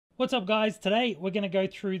What's up guys? Today we're going to go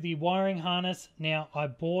through the wiring harness. Now I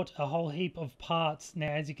bought a whole heap of parts.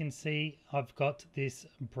 Now as you can see I've got this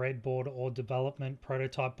breadboard or development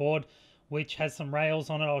prototype board which has some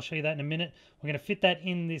rails on it. I'll show you that in a minute. We're going to fit that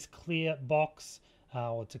in this clear box,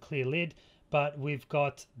 or it's a clear lid, but we've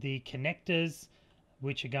got the connectors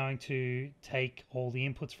which are going to take all the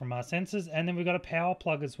inputs from our sensors, and then we've got a power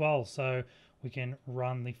plug as well so we can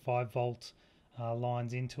run the 5-volt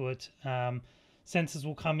lines into it. Sensors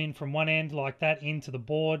will come in from one end like that into the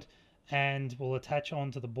board and will attach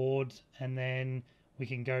onto the board, and then we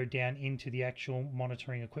can go down into the actual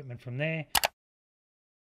monitoring equipment from there.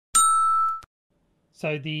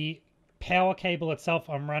 So the power cable itself,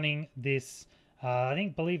 I'm running this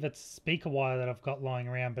believe it's speaker wire that I've got lying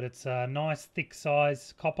around, but it's a nice thick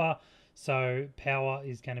size copper, so power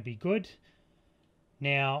is going to be good.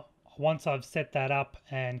 Now once I've set that up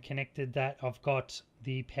and connected that, I've got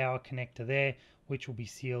the power connector there, which will be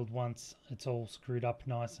sealed once it's all screwed up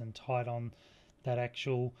nice and tight on that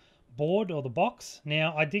actual board or the box.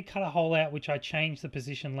 Now I did cut a hole out which I changed the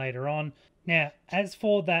position later on. Now as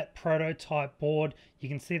for that prototype board, you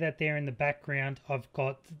can see that there in the background I've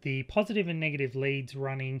got the positive and negative leads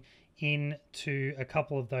running into a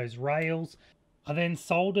couple of those rails. I then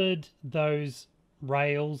soldered those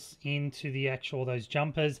rails into the actual, those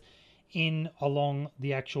jumpers in along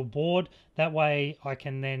the actual board. That way I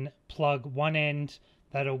can then plug one end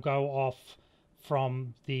that'll go off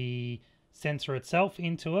from the sensor itself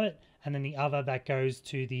into it, and then the other that goes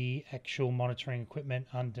to the actual monitoring equipment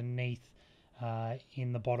underneath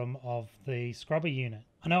in the bottom of the scrubber unit.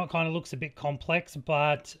 I know it kind of looks a bit complex,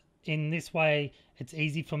 but in this way it's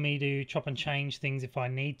easy for me to chop and change things if I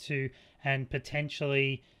need to, and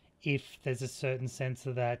potentially if there's a certain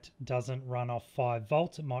sensor that doesn't run off 5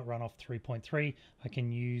 volts, it might run off 3.3, I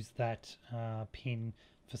can use that pin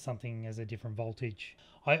for something as a different voltage.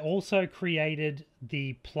 I also created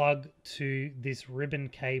the plug to this ribbon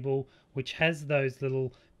cable which has those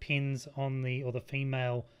little pins on the, or the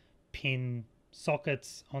female pin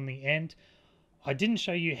sockets on the end. I didn't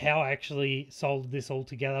show you how I actually soldered this all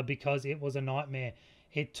together because it was a nightmare.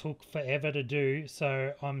 It took forever to do,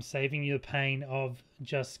 so I'm saving you the pain of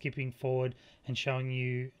just skipping forward and showing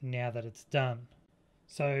you now that it's done.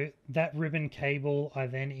 So that ribbon cable I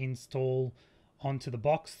then install onto the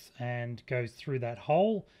box and goes through that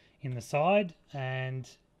hole in the side and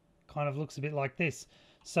kind of looks a bit like this.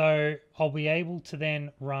 So I'll be able to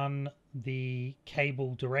then run the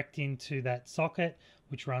cable direct into that socket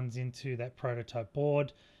which runs into that prototype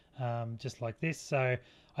board, just like this. So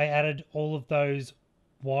I added all of those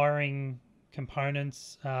wiring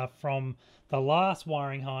components from the last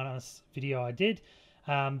wiring harness video I did.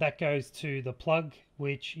 That goes to the plug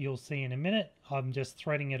which you'll see in a minute. I'm just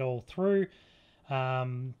threading it all through.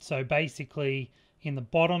 So basically in the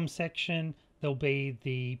bottom section there'll be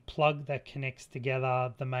the plug that connects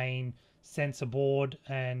together the main sensor board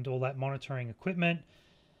and all that monitoring equipment.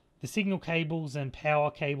 The signal cables and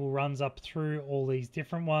power cable runs up through all these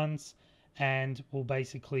different ones and will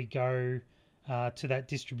basically go to that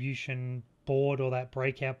distribution board or that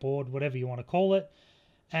breakout board, whatever you want to call it,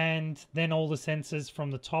 and then all the sensors from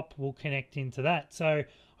the top will connect into that. So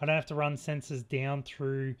I don't have to run sensors down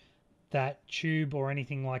through that tube or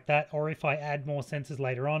anything like that, or if I add more sensors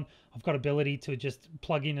later on, I've got ability to just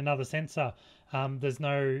plug in another sensor. There's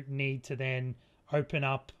no need to then open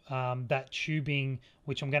up that tubing,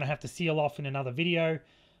 which I'm going to have to seal off in another video,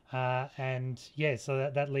 and yeah, so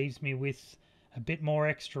that leaves me with a bit more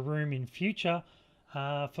extra room in future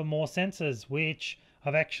for more sensors, which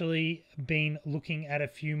I've actually been looking at a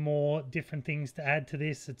few more different things to add to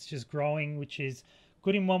this. It's just growing, which is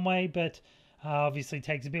good in one way, but obviously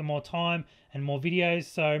takes a bit more time and more videos.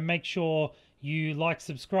 So make sure you like,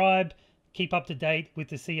 subscribe, keep up to date with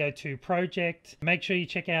the CO2 project. Make sure you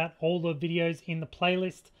check out all the videos in the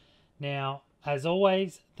playlist. Now, as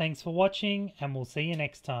always, thanks for watching and we'll see you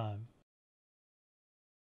next time.